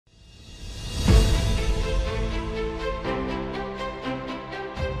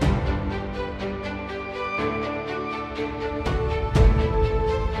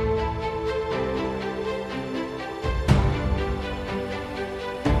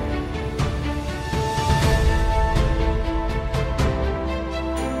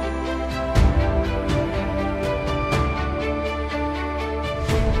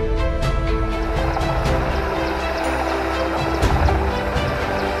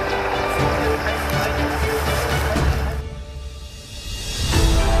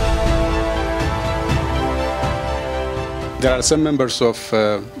There are some members of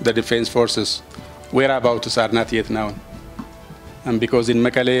the defense forces whereabouts are not yet known. And because in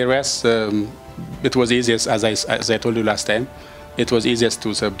Mekelle areas, it was easiest, as I told you last time, it was easiest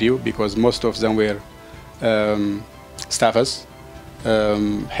to subdue because most of them were staffers,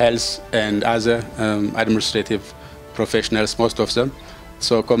 health and other administrative professionals, most of them.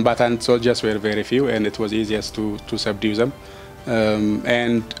 So combatant soldiers were very few and it was easiest to subdue them.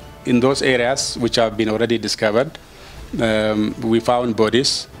 And in those areas which have been already discovered, we found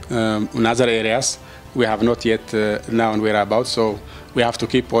bodies. In other areas, we have not yet known whereabouts, so we have to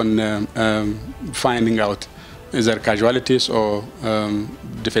keep on finding out either casualties or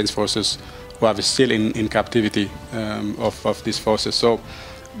defense forces who are still in captivity of these forces. So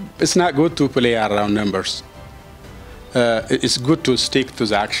it's not good to play around numbers. It's good to stick to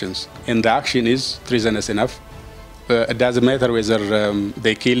the actions, and the action is treasonous enough. It doesn't matter whether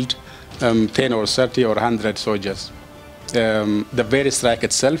they killed 10 or 30 or 100 soldiers. The very strike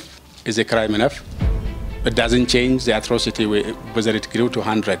itself is a crime enough. It doesn't change the atrocity whether it grew to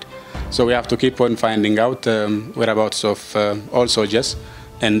 100. So we have to keep on finding out whereabouts of all soldiers.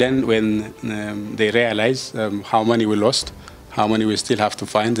 And then when they realize how many we lost, how many we still have to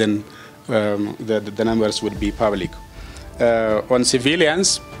find, then the numbers will be public. On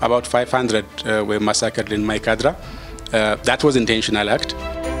civilians, about 500 were massacred in Maikadra. That was an intentional act.